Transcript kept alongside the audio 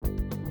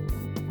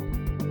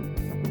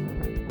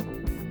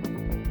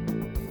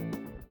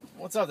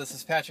What's up? This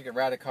is Patrick at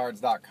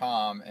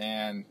Radicards.com,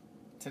 and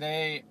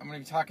today I'm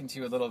going to be talking to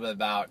you a little bit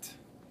about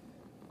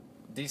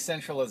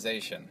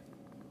decentralization.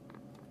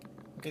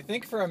 Okay,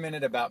 think for a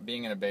minute about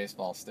being in a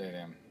baseball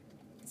stadium.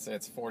 Let's say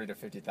it's 40 to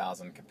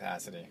 50,000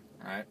 capacity,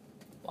 right?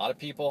 A lot of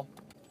people.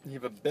 You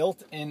have a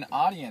built-in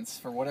audience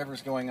for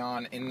whatever's going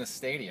on in the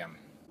stadium,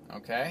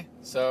 okay?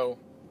 So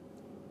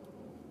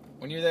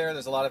when you're there,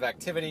 there's a lot of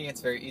activity.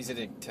 It's very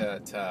easy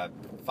to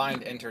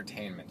find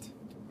entertainment.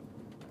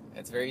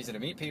 It's very easy to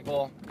meet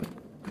people.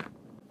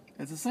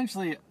 It's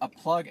essentially a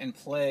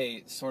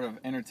plug-and-play sort of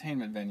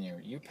entertainment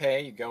venue. You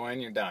pay, you go in,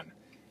 you're done.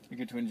 You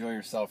get to enjoy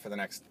yourself for the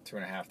next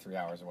 2.5, 3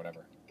 hours or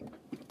whatever.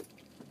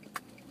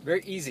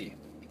 Very easy,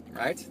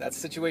 right? That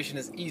situation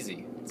is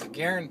easy. It's a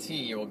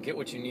guarantee you will get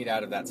what you need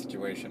out of that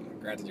situation.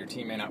 Granted, your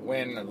team may not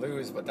win or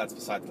lose, but that's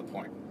besides the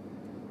point.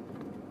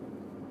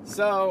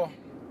 So,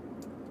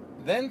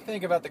 then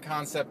think about the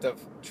concept of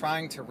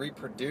trying to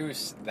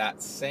reproduce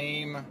that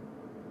same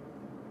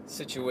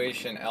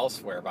situation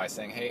elsewhere by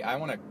saying, hey, I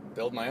want to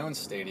build my own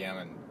stadium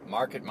and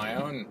market my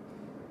own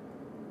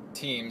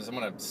teams. I'm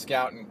going to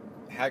scout and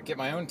get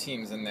my own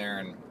teams in there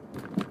and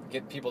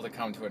get people to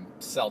come to and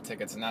sell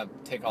tickets and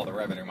not take all the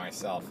revenue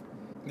myself.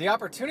 The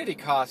opportunity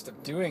cost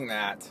of doing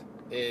that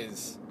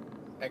is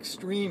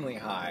extremely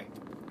high.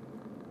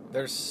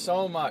 There's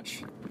so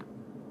much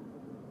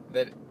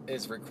that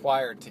is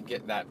required to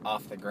get that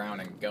off the ground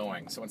and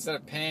going. So instead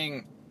of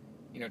paying,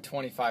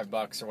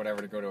 $25 or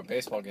whatever to go to a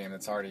baseball game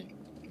that's already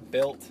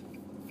built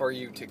for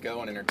you to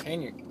go and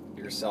entertain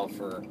yourself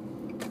for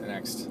the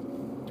next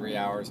 3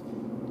 hours,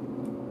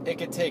 it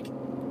could take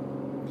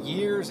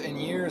years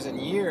and years and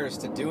years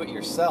to do it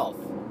yourself.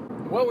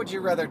 What would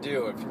you rather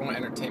do if you want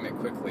entertainment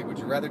quickly? Would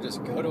you rather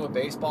just go to a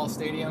baseball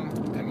stadium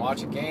and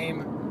watch a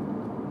game?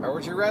 Or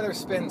would you rather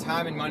spend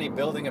time and money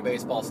building a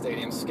baseball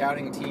stadium,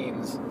 scouting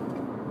teams,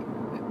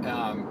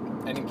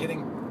 and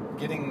getting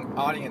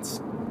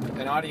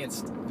an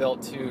audience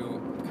built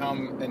to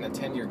come and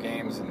attend your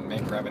games and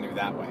make revenue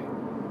that way?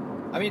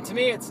 I mean, to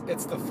me, it's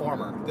the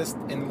former. This,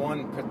 in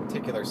one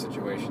particular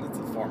situation, it's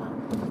the former.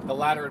 The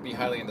latter would be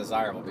highly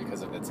undesirable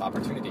because of its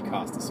opportunity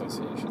cost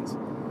associations.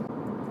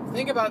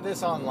 Think about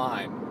this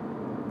online.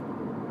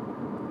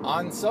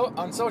 On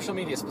social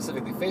media,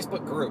 specifically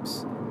Facebook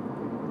groups.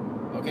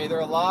 Okay, there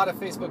are a lot of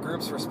Facebook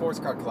groups for sports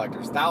card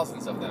collectors,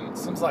 thousands of them. It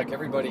seems like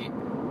everybody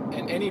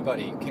and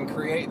anybody can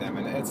create them,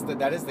 and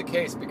that is the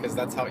case because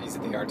that's how easy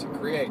they are to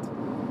create.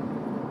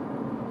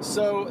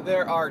 So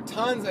there are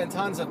tons and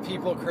tons of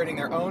people creating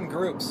their own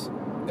groups.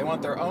 They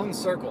want their own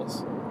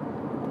circles.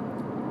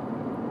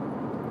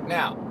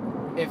 Now,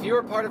 if you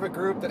were part of a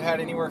group that had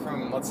anywhere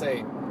from, let's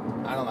say,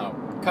 a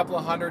couple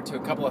of hundred to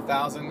a couple of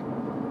thousand,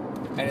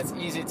 and it's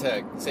easy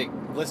to, say,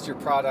 list your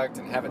product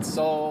and have it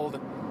sold,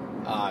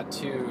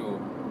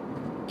 to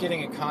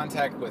getting in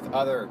contact with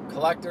other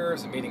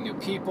collectors and meeting new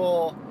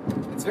people,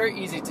 it's very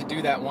easy to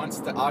do that once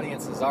the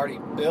audience is already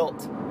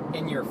built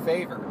in your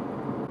favor.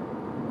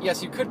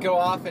 Yes, you could go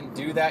off and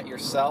do that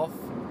yourself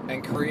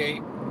and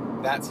create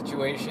that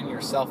situation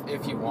yourself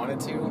if you wanted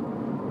to.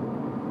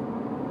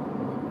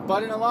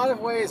 But in a lot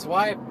of ways,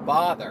 why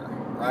bother,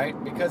 right?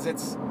 Because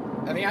ask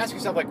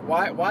yourself,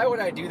 why would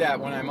I do that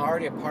when I'm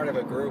already a part of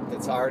a group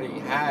that's already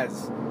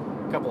has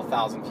a couple of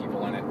thousand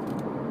people in it?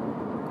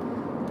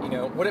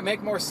 Would it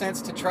make more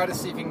sense to try to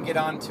see if you can get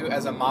on to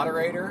as a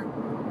moderator,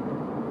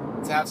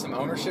 to have some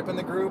ownership in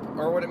the group?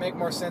 Or would it make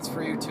more sense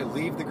for you to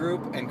leave the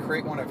group and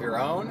create one of your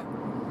own?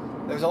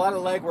 There's a lot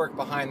of legwork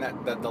behind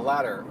the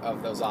latter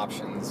of those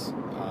options.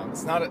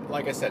 It's not,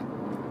 like I said,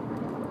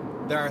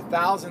 there are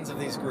thousands of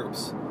these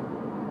groups.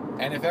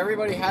 And if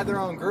everybody had their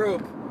own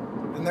group,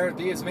 then there would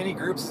be as many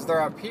groups as there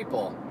are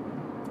people.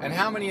 And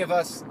how many of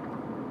us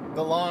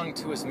belong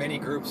to as many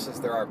groups as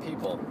there are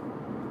people?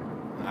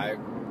 I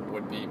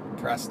would be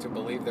pressed to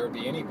believe there would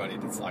be anybody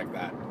that's like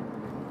that.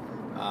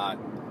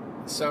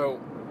 So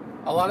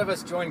a lot of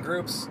us join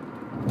groups,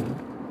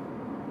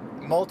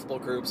 multiple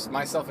groups,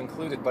 myself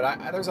included,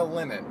 but there's a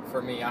limit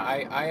for me.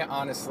 I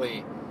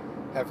honestly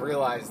have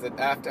realized that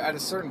at a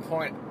certain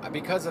point,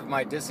 because of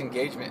my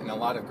disengagement in a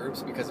lot of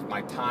groups, because of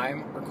my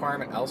time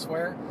requirement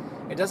elsewhere,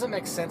 it doesn't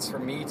make sense for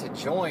me to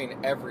join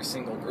every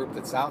single group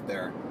that's out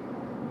there.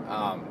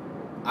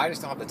 I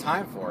just don't have the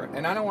time for it.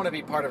 And I don't want to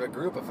be part of a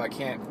group if I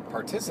can't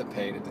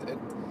participate.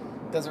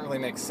 It doesn't really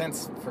make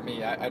sense for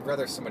me. I'd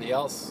rather somebody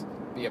else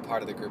be a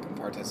part of the group and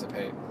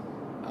participate.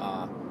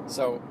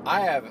 So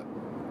I have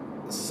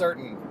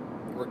certain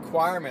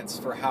requirements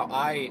for how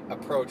I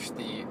approach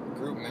the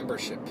group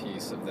membership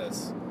piece of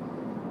this.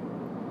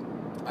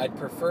 I'd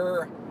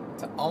prefer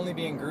to only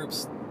be in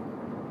groups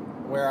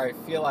where I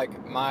feel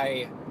like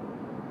my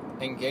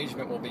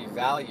engagement will be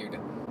valued.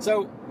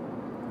 So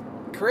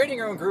creating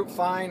your own group,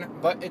 fine,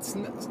 but it's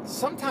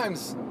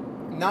sometimes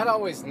not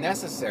always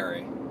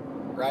necessary,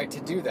 right,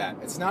 to do that.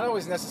 It's not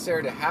always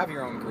necessary to have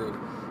your own group,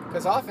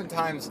 because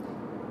oftentimes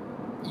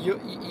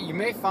you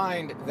may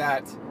find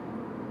that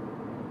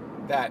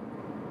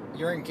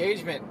your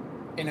engagement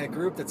in a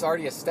group that's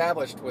already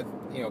established with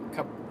a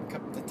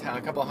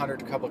couple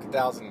hundred, a couple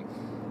thousand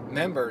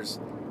members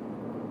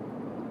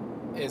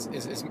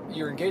is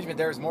your engagement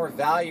there is more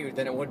valued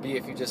than it would be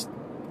if you just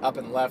up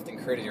and left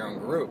and created your own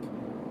group.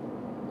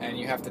 And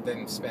you have to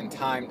then spend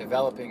time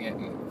developing it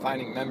and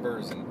finding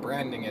members and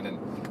branding it. And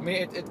I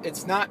mean,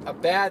 it's not a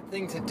bad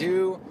thing to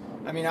do.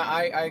 I mean,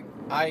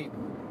 I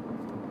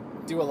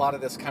do a lot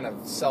of this kind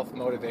of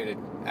self-motivated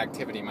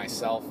activity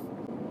myself.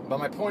 But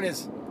my point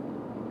is,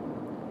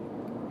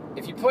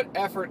 if you put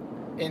effort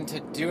into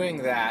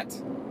doing that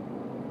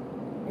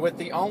with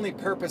the only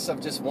purpose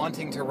of just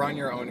wanting to run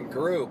your own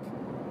group,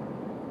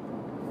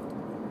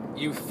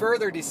 you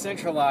further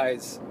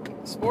decentralize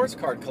sports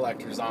card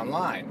collectors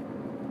online.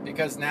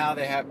 Because now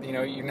they have,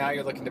 now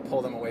you're looking to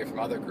pull them away from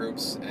other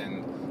groups,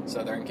 and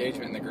so their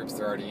engagement in the groups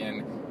they're already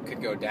in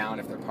could go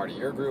down if they're part of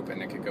your group,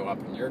 and it could go up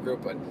in your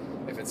group. But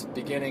if it's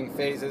beginning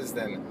phases,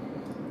 then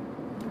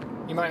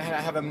you might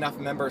not have enough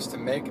members to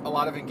make a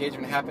lot of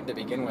engagement happen to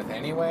begin with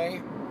anyway.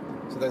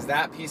 So there's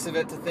that piece of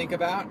it to think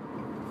about.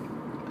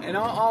 In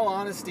all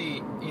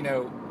honesty,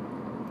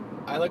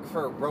 I look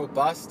for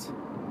robust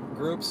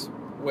groups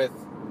with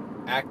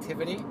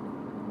activity,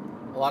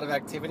 a lot of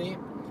activity.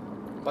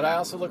 But I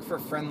also look for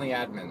friendly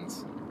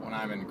admins when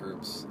I'm in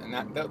groups.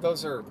 And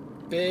those are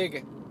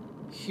big,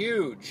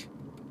 huge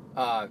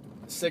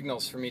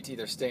signals for me to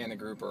either stay in the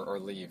group or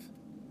leave.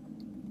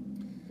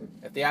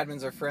 If the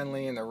admins are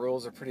friendly and the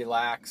rules are pretty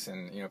lax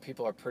and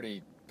people are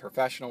pretty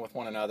professional with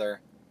one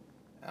another,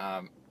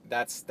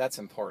 that's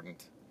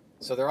important.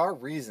 So there are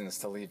reasons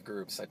to leave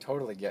groups. I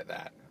totally get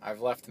that.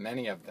 I've left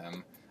many of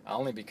them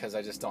only because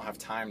I just don't have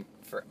time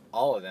for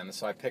all of them.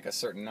 So I pick a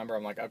certain number.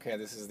 I'm like, okay,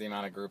 this is the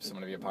amount of groups I'm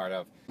going to be a part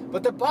of.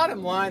 But the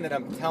bottom line that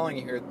I'm telling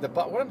you here,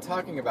 what I'm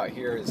talking about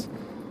here is,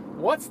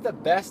 what's the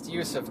best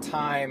use of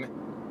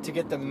time to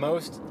get the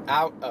most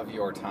out of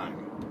your time?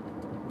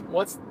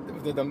 What's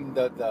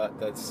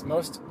the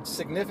most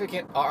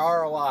significant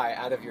ROI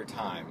out of your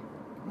time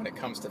when it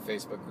comes to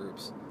Facebook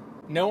groups?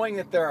 Knowing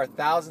that there are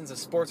thousands of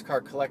sports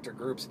card collector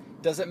groups,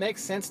 does it make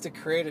sense to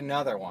create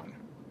another one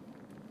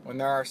when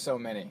there are so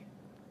many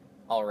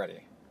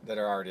already that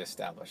are already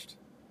established?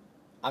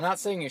 I'm not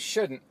saying you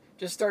shouldn't.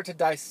 Just start to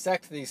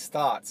dissect these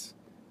thoughts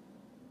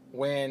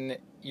when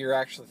you're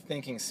actually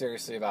thinking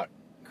seriously about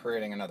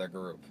creating another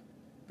group.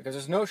 Because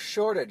there's no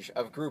shortage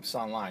of groups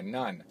online,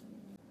 none.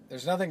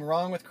 There's nothing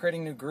wrong with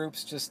creating new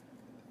groups. Just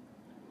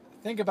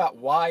think about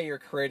why you're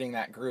creating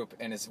that group,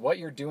 and is what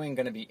you're doing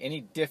going to be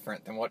any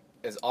different than what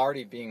is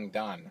already being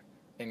done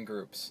in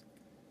groups?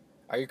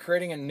 Are you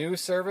creating a new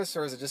service,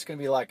 or is it just going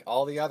to be like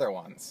all the other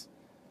ones?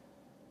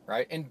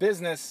 Right? In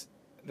business,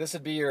 this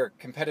would be your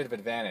competitive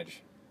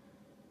advantage,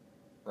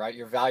 right?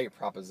 Your value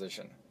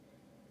proposition.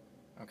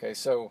 Okay,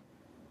 so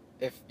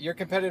if your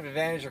competitive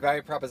advantage or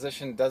value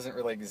proposition doesn't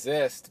really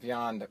exist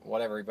beyond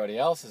what everybody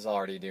else is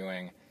already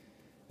doing,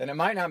 then it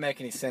might not make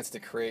any sense to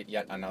create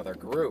yet another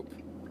group.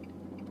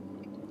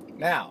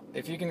 Now,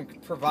 if you can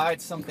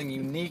provide something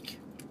unique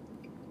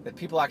that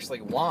people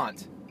actually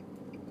want,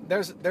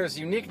 there's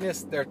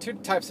uniqueness. There are two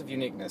types of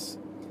uniqueness.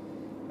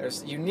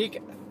 There's a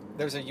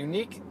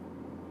unique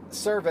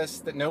service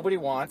that nobody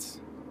wants,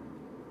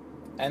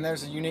 and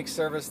there's a unique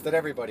service that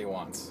everybody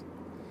wants.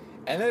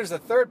 And then there's a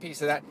third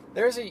piece of that.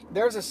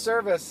 There's a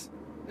service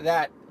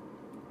that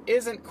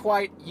isn't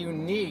quite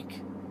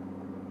unique,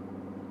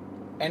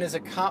 and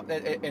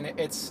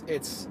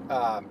its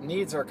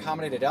needs are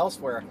accommodated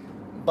elsewhere,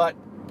 but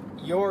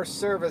your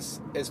service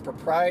is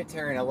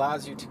proprietary and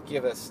allows you to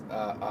give us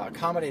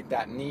accommodate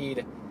that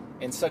need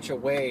in such a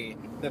way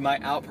that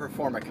might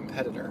outperform a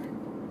competitor.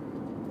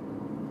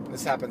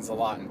 This happens a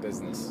lot in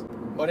business.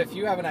 But if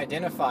you haven't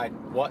identified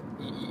what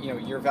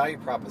your value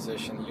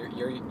proposition,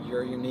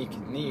 your unique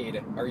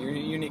need, or your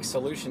unique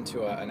solution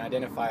to an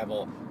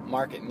identifiable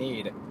market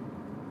need,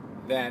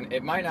 then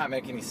it might not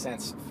make any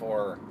sense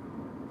for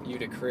you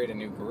to create a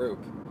new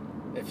group.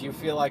 If you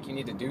feel like you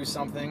need to do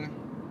something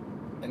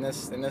in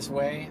this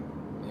way,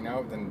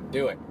 then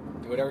do it.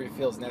 Do whatever you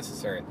feel is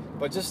necessary.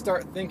 But just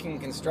start thinking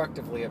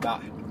constructively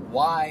about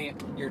why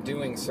you're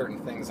doing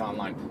certain things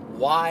online.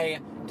 Why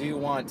do you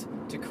want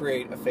to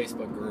create a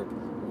Facebook group?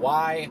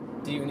 Why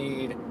do you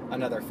need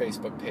another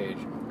Facebook page?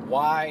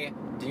 Why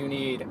do you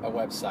need a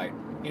website?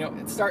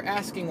 Start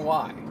asking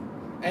why.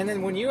 And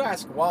then when you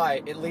ask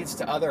why, it leads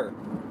to other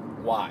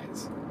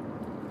whys.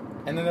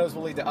 And then those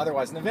will lead to other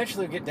whys. And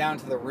eventually you get down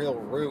to the real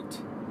root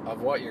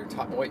of what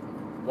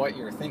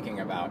you're thinking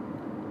about.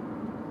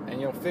 And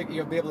you'll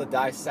be able to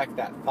dissect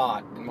that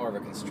thought in more of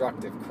a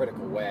constructive,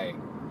 critical way.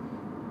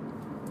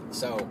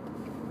 So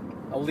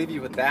I'll leave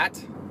you with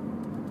that.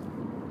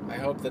 I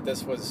hope that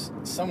this was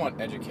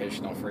somewhat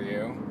educational for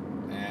you,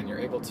 and you're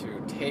able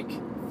to take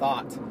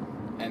thought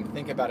and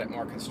think about it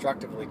more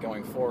constructively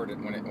going forward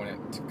when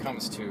it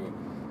comes to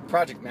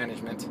project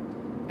management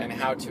and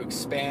how to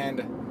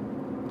expand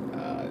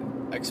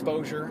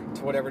exposure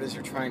to whatever it is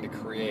you're trying to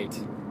create.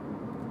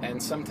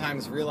 And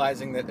sometimes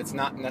realizing that it's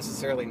not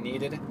necessarily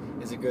needed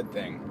is a good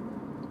thing.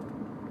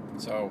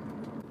 So,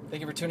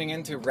 thank you for tuning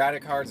in to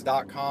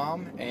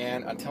radicards.com,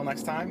 and until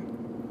next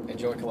time,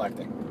 enjoy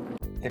collecting.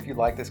 If you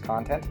like this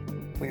content,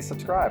 please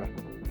subscribe.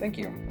 Thank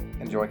you.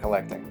 Enjoy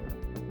collecting.